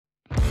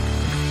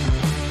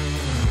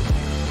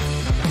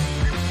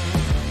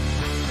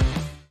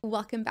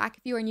welcome back.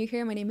 If you are new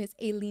here, my name is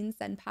Aileen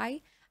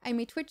Senpai.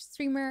 I'm a Twitch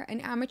streamer, an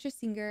amateur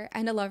singer,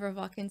 and a lover of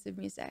all kinds of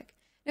music.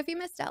 Now, if you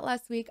missed out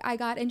last week, I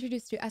got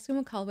introduced to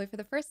Electric Callboy for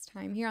the first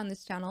time here on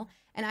this channel,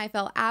 and I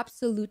fell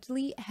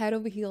absolutely head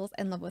over heels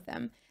in love with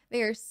them.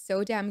 They are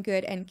so damn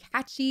good and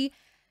catchy,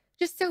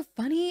 just so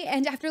funny,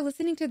 and after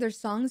listening to their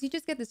songs, you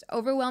just get this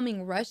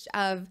overwhelming rush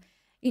of,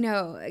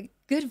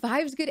 good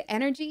vibes, good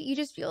energy. You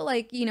just feel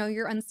like,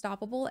 you're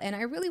unstoppable, and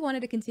I really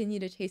wanted to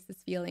continue to chase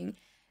this feeling.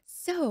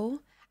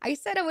 So I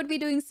said I would be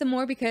doing some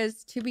more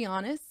because, to be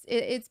honest,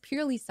 it's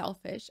purely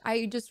selfish.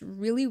 I just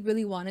really,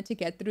 really wanted to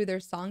get through their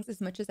songs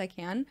as much as I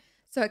can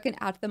so I can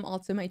add them all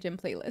to my gym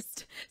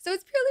playlist. So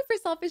it's purely for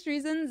selfish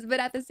reasons, but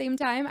at the same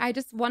time, I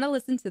just want to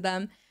listen to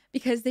them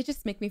because they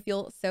just make me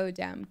feel so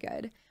damn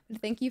good.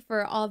 But thank you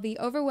for all the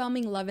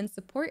overwhelming love and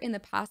support in the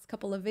past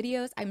couple of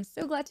videos. I'm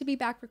so glad to be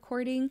back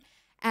recording,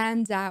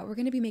 and we're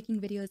going to be making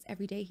videos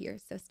every day here,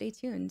 so stay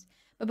tuned.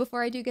 But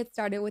before I do get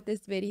started with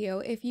this video,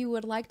 if you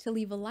would like to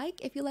leave a like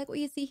if you like what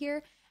you see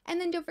here,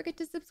 and then don't forget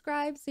to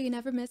subscribe so you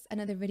never miss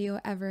another video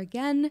ever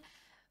again.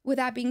 With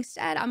that being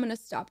said, I'm going to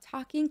stop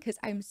talking because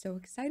I'm so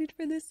excited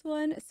for this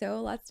one.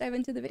 So let's dive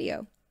into the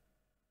video.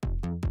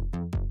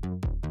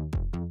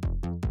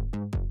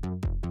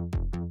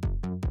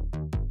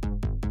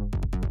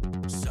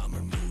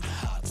 Summer mood,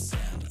 hot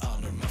sand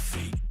under my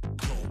feet.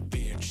 Cold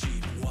beer,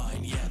 cheap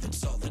wine, yeah,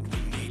 that's all that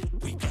we need.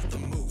 We got the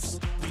moves,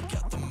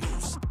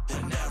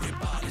 and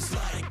everybody's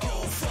like,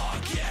 oh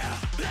fuck yeah,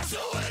 let's do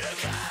it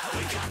again.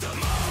 We got the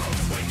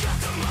move,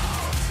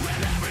 when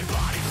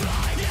everybody's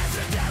like,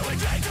 yesterday we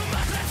drank too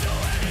much, let's do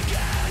it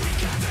again.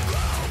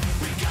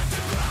 We got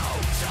to grow,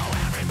 so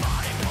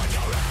everybody put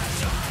your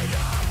hands right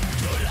up.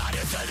 Tonight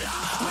is the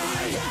night.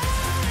 We're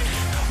young,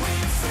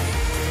 we're free,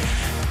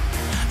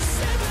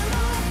 sipping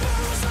on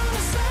booze on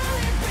a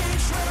sunny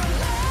beach. We're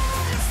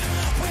alive,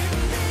 we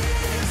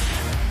believe,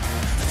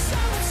 the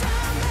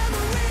summertime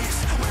memories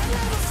will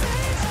never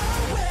fade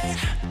away.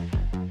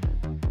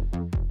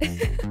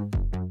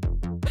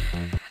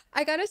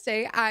 I gotta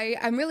say,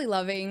 I'm really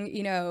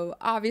loving,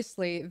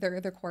 obviously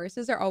their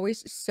choruses are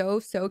always so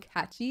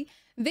catchy.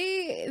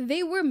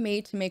 They were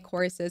made to make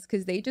choruses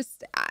because they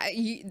just,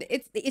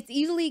 it's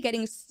easily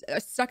getting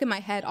stuck in my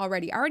head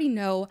already. I already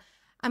know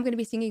I'm going to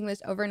be singing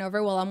this over and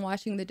over while I'm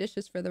washing the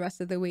dishes for the rest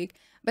of the week.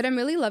 But I'm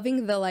really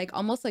loving the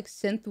almost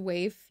synth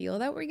wave feel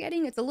that we're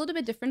getting. It's a little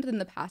bit different than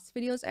the past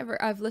videos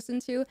I've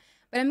listened to,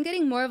 but I'm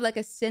getting more of a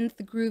synth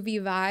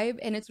groovy vibe,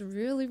 and it's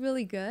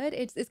really good.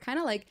 It's kind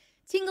of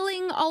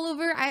tingling all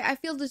over. I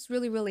feel just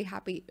really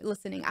happy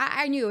listening.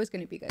 I knew it was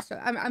going to be good, so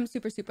I'm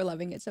super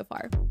loving it so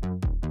far.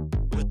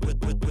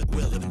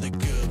 We're living the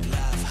good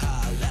life,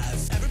 high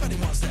life. Everybody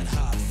wants that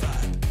hot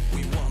vibe.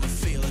 We wanna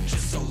feel it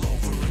just all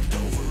over and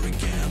over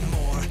again.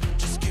 More,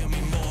 just give me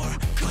more.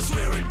 Cause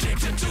we're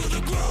addicted to the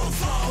groove.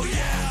 Oh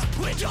yeah,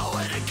 we do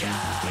it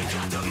again. We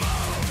got the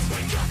move,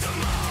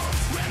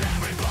 when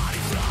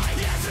everybody's like,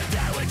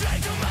 yesterday we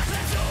drank too much,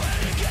 let's do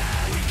it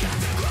again. We got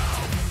to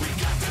grow,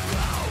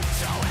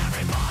 so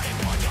everybody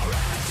put your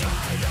hands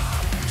right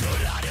up.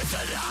 Tonight is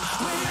the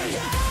night. We're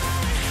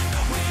young,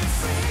 we're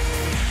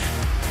free,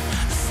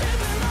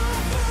 sipping on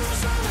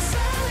booze on a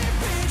sunny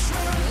beach.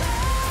 We're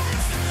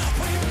alive,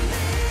 we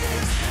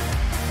believe,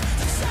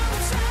 the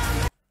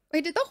summertime.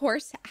 Wait, did the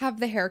horse have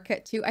the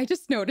haircut too? I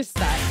just noticed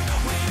that.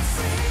 We're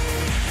free,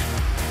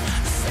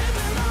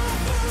 sipping on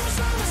booze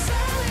on a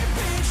sunny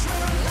beach.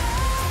 We're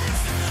alive,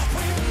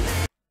 we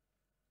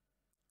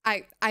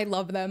believe, I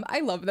love them. I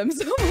love them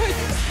so much.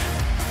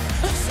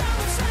 the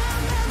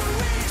summertime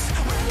memories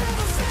will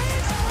never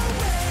fade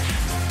away.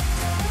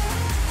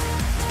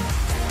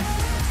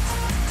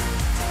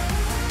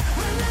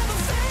 Will never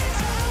fade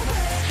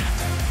away.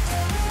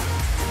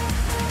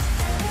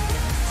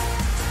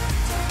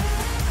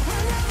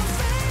 Will never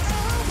fade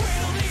away. We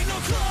don't need no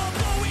club,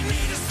 all we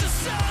need is the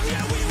sun.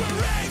 Yeah, we will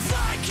rave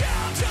like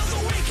hell till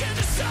the weekend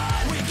is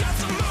done. We got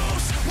the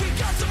moves,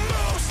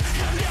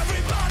 and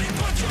everybody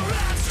put your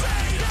hands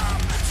straight up.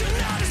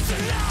 Tonight is the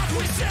night,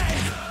 we say.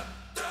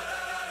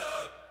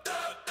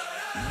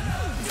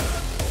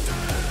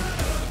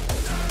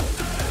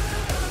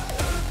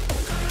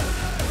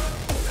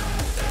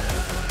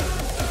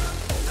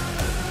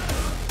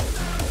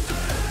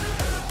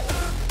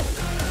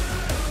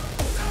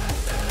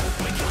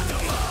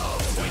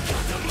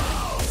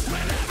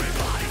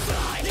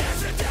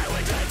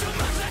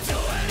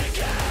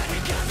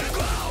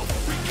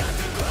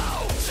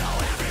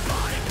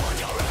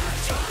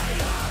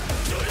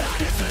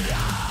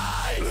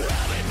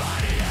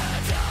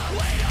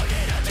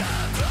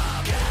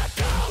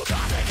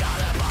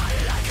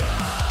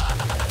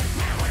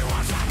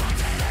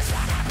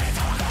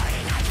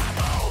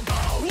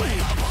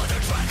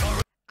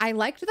 I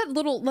liked that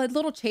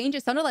little change.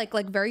 It sounded like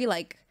very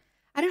I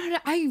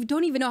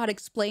don't even know how to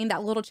explain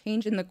that little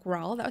change in the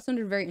growl. That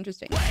sounded very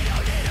interesting.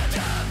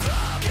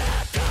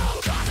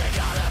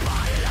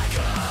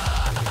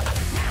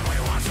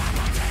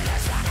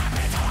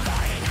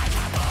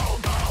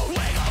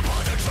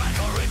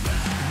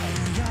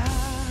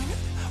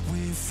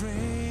 We're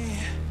free,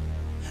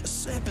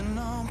 sipping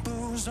on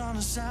booze booze on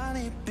a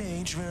sunny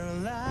beach. We're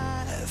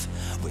alive,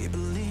 we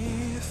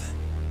believe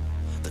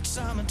that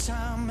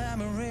summertime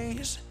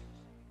memories.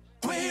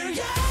 We're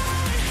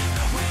young,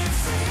 we're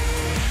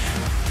free,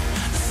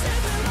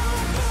 sipping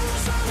on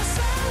booze on a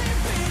sunny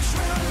beach.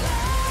 We're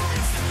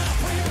alive,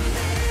 we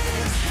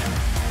believe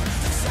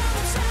that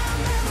summertime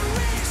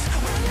memories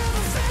will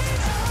never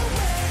fade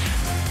away.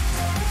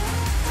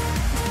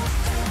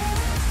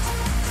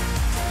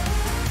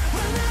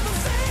 Will never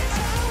fade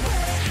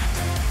away.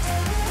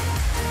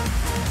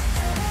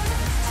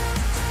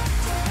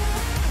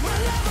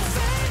 Will never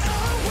fade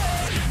away.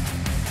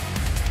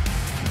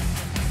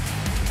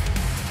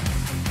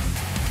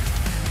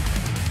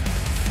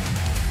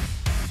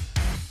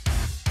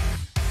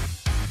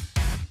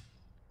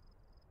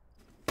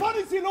 Wann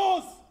ist hier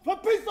los?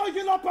 Verpisst euch,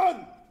 ihr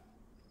Lappen!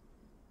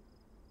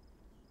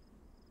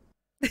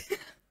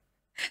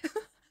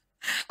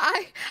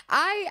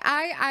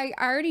 I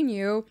already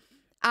knew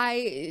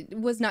I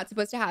was not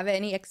supposed to have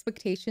any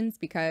expectations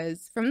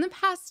because from the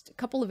past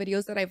couple of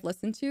videos that I've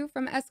listened to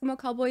from Eskimo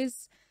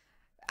Callboys,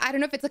 I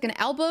don't know if it's like an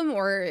album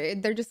or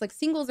they're just like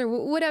singles or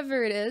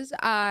whatever it is.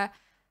 I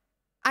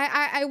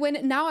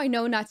went, now I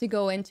know not to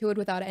go into it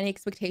without any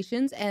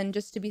expectations and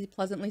just to be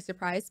pleasantly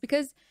surprised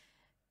because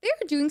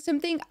they're doing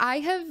something I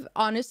have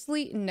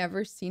honestly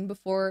never seen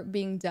before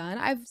being done.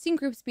 I've seen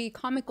groups be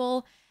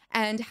comical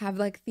and have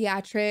like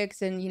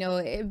theatrics and, you know,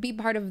 it be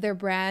part of their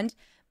brand.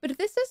 But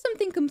this is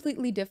something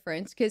completely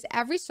different because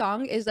every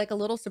song is like a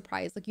little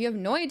surprise. Like you have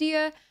no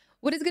idea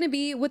what it's going to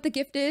be, what the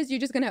gift is.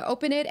 You're just going to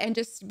open it and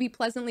just be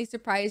pleasantly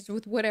surprised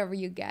with whatever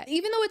you get.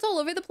 Even though it's all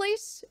over the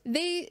place,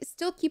 they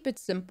still keep it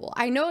simple.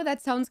 I know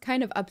that sounds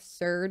kind of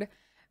absurd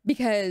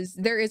because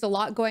there is a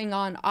lot going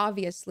on,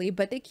 obviously,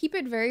 but they keep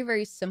it very,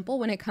 very simple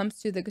when it comes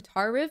to the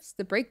guitar riffs,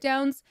 the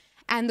breakdowns,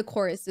 and the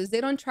choruses. They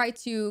don't try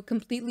to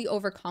completely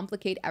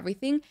overcomplicate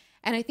everything.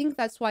 And I think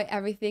that's why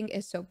everything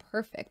is so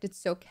perfect. It's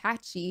so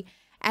catchy.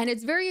 And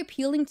it's very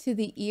appealing to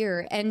the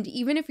ear. And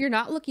even if you're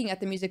not looking at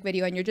the music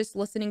video and you're just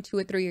listening to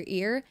it through your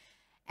ear,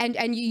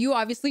 and you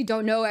obviously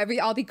don't know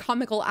all the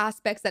comical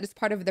aspects that is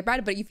part of the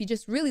brand, but if you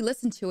just really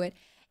listen to it,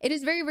 it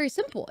is very, very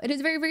simple. It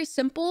is very, very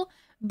simple,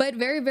 but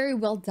very, very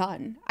well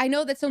done. I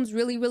know that sounds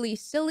really, really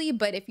silly,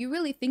 but if you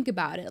really think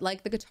about it,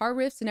 like the guitar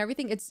riffs and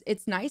everything, it's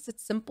nice,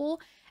 it's simple.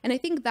 And I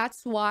think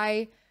that's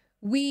why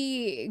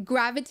we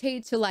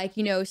gravitate to, like,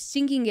 you know,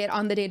 singing it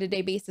on the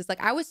day-to-day basis.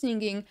 Like I was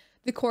singing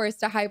the chorus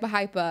to Hypa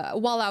Hypa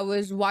while I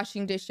was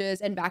washing dishes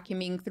and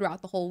vacuuming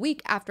throughout the whole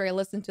week after I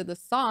listened to the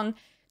song,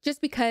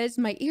 just because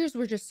my ears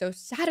were just so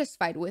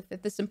satisfied with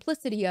it, the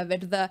simplicity of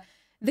it, the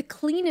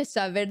cleanness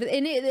of it.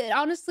 And it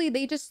honestly,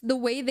 the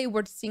way they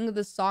would sing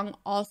the song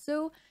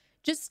also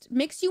just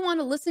makes you want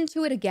to listen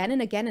to it again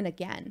and again and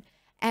again.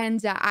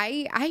 And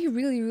I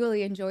really,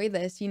 really enjoy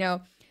this. You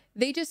know,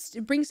 they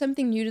just bring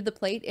something new to the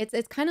plate.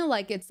 It's kind of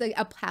like it's like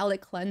a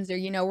palate cleanser.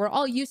 You know, we're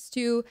all used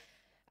to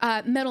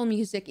metal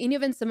music, and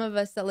even some of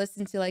us that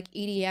listen to like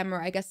EDM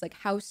or I guess like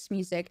house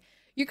music,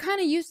 you're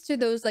kind of used to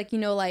those, like, you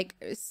know, like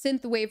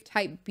synthwave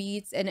type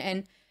beats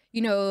and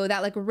you know,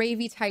 that like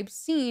ravey type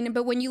scene.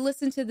 But when you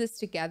listen to this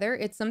together,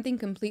 it's something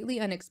completely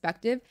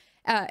unexpected.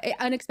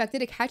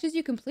 It catches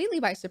you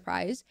completely by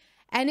surprise,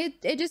 and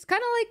it just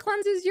kind of like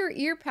cleanses your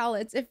ear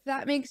palates, if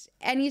that makes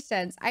any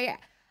sense. I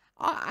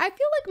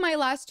feel like my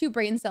last two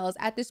brain cells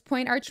at this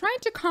point are trying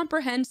to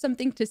comprehend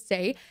something to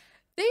say.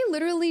 They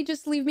literally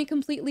just leave me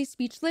completely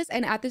speechless,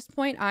 and at this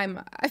point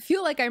I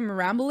feel like I'm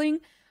rambling.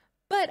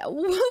 But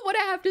what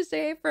I have to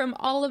say from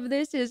all of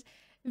this is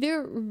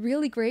they're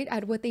really great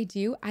at what they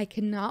do. I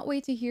cannot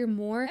wait to hear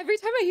more. Every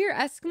time I hear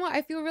Eskimo,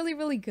 I feel really,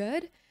 really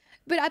good.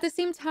 But at the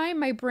same time,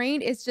 my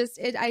brain is just,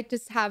 I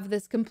just have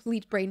this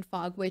complete brain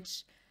fog,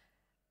 which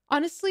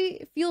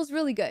honestly feels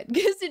really good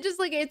because it just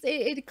like,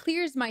 it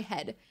clears my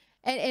head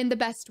in the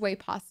best way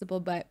possible.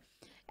 But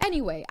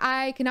anyway,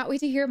 I cannot wait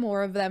to hear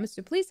more of them.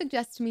 So please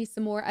suggest to me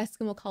some more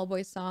Eskimo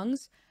Callboy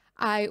songs.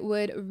 I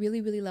would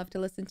really, really love to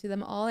listen to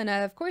them all. And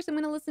of course, I'm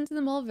going to listen to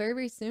them all very,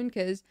 very soon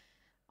because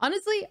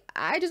honestly,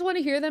 I just want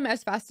to hear them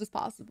as fast as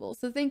possible.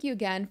 So thank you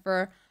again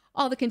for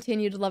all the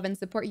continued love and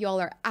support. You all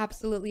are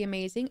absolutely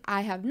amazing.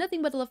 I have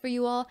nothing but love for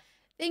you all.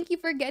 Thank you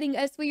for getting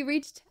us. We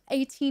reached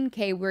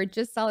 18K. We're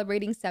just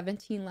celebrating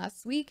 17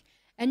 last week,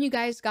 and you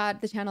guys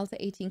got the channel to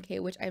 18K,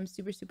 which I'm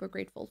super, super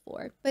grateful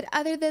for. But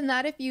other than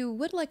that, if you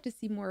would like to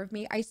see more of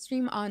me, I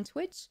stream on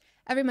Twitch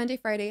every Monday,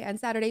 Friday, and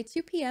Saturday,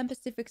 2 p.m.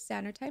 Pacific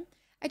Standard Time.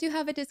 I do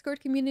have a Discord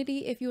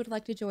community if you would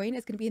like to join.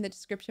 It's going to be in the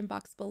description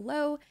box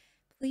below.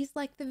 Please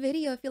like the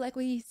video if you like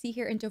what you see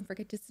here, and don't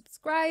forget to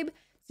subscribe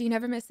so you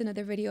never miss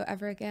another video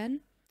ever again.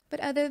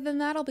 But other than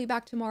that, I'll be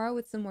back tomorrow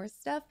with some more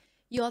stuff.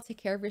 You all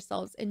take care of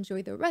yourselves.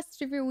 Enjoy the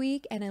rest of your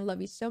week, and I love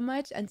you so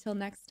much. Until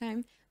next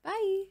time,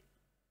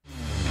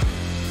 bye!